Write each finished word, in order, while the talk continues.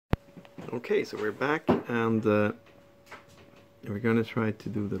Okay, so we're back, and we're gonna try to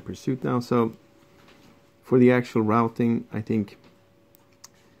do the pursuit now. So for the actual routing, I think,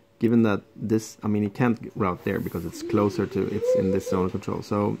 given that this, I mean, it can't route there because it's closer to, it's in this zone of control,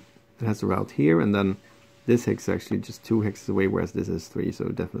 so it has to route here, and then this hex is actually just 2 hexes away, whereas this is 3, so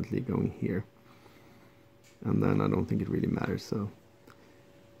definitely going here. And then I don't think it really matters, so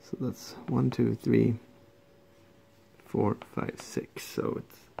that's 1, 2, 3, 4, 5, 6, so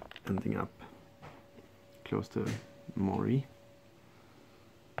it's ending up close to Mori.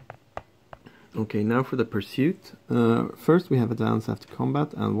 Okay, now for the pursuit. First we have advance after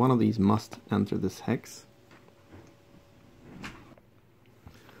combat, and one of these must enter this hex.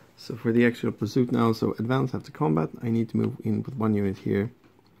 So for the actual pursuit now, so advance after combat, I need to move in with 1 unit here.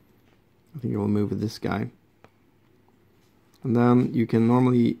 I think I will move with this guy. And then you can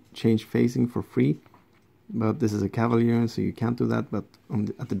normally change phasing for free, but this is a cavalry unit, so you can't do that. But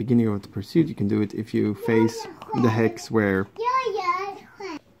at the beginning of the pursuit, you can do it if you face the hex where...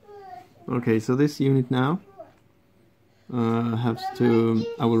 Okay, so this unit now has to...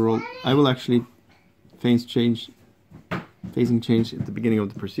 I will actually phasing change at the beginning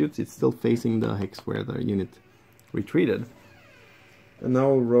of the pursuit. It's still facing the hex where the unit retreated. And now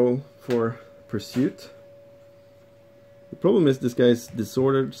I'll roll for pursuit. The problem is this guy is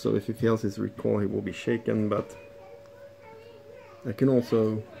disordered, so if he fails his recall he will be shaken, but I can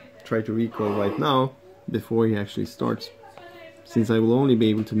also try to recall right now before he actually starts. Since I will only be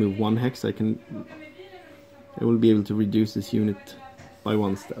able to move 1 hex, I will be able to reduce this unit by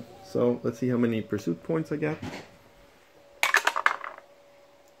 1 step. So let's see how many pursuit points I get.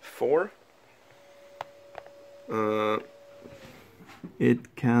 4.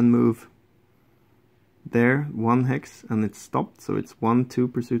 It can move there 1 hex and it's stopped, so it's 1, 2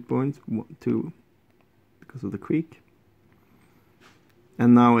 pursuit points, 2 because of the creek.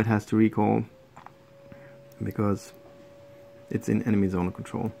 And now it has to recall because it's in enemy zone of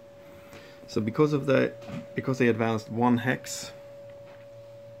control. So because they advanced 1 hex,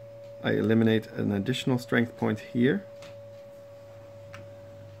 I eliminate an additional strength point here.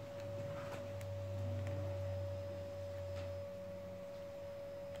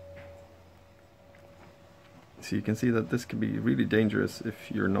 So you can see that this could be really dangerous if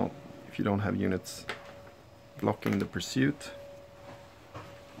you don't have units blocking the pursuit.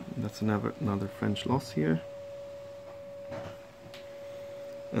 That's another French loss here.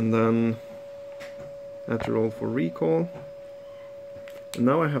 And then I have to roll for recall. And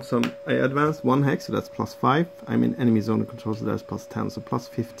now I advanced 1 hex, so that's +5. I'm in enemy zone of control, so that's +10, so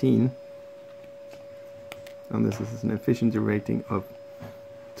 +15. And this is an efficiency rating of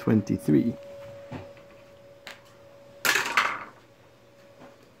 23.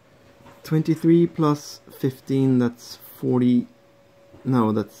 23 plus 15, that's 40,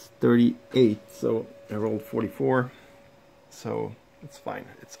 no, that's 38, so I rolled 44, so it's fine,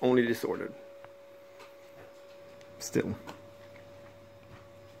 it's only disordered, still.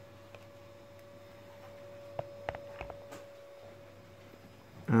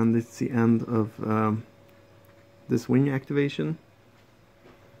 And it's the end of this wing activation.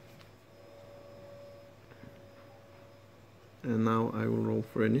 And now I will roll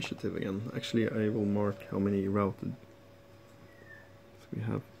for initiative again. Actually, I will mark how many routed. So we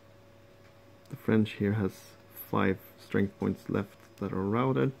have, the French here has 5 strength points left that are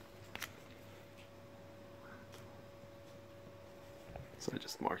routed. So I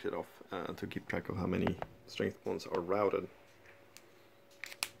just marked it off to keep track of how many strength points are routed.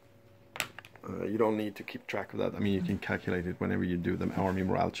 You don't need to keep track of that. I mean, you can calculate it whenever you do the army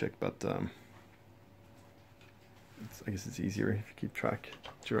morale check, but I guess it's easier if you keep track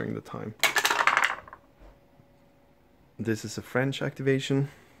during the time. This is a French activation,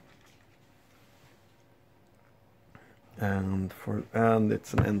 and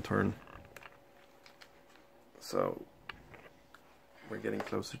it's an end turn. So we're getting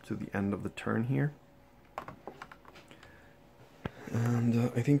closer to the end of the turn here,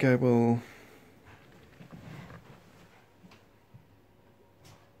 and I think I will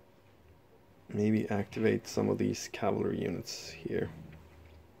maybe activate some of these cavalry units here.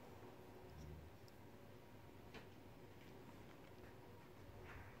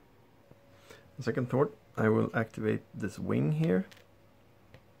 Second thought, I will activate this wing here,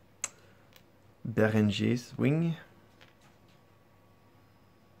 Berenger's wing,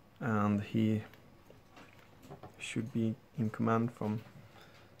 and he should be in command from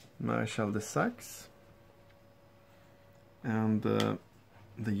Maréchal de Saxe, and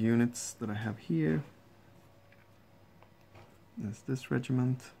the units that I have here is this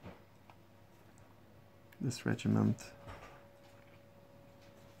regiment,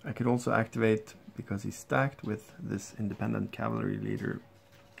 I could also activate, because he's stacked with this independent cavalry leader,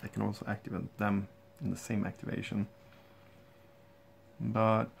 I can also activate them in the same activation.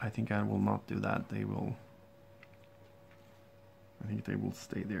 But I think I will not do that. I think they will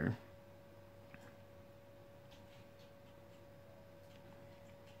stay there.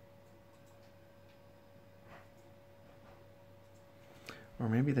 Or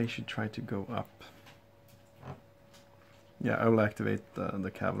maybe they should try to go up. Yeah, I will activate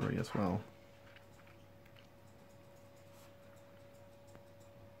the cavalry as well.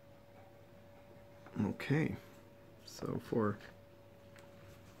 Okay, so for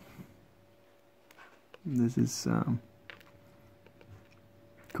this is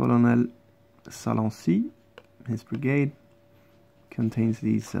Colonel Salancy. His brigade contains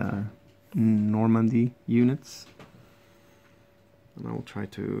these Normandy units, and I will try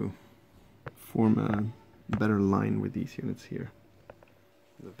to form a better line with these units here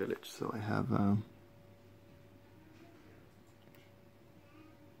in the village. So I have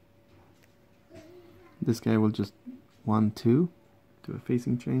this guy will just 1, 2 do a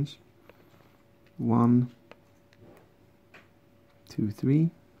facing change. 1, 2, 3.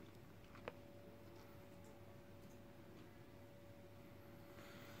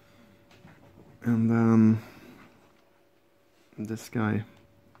 And then this guy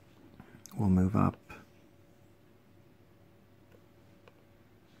will move up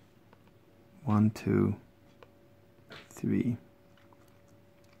 1, 2, 3.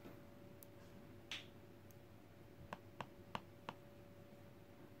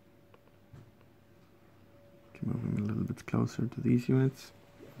 Can move him a little bit closer to these units.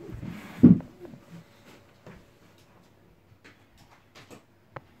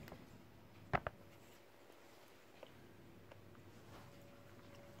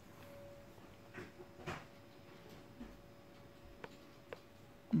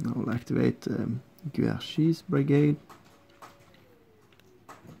 I will activate Guerchy's brigade.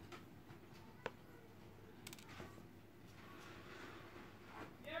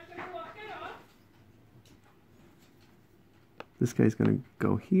 This guy's gonna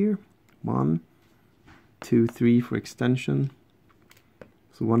go here. 1, 2, 3 for extension.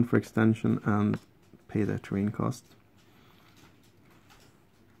 So 1 for extension and pay their terrain cost.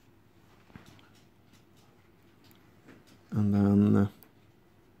 And then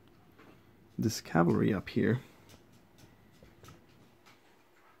this cavalry up here.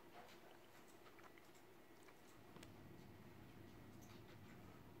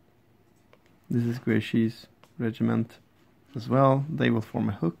 This is Guerchy's regiment as well. They will form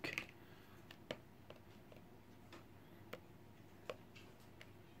a hook.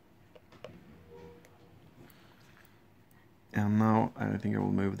 And now I think I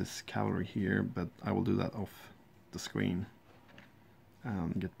will move this cavalry here, but I will do that off the screen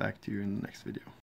and get back to you in the next video.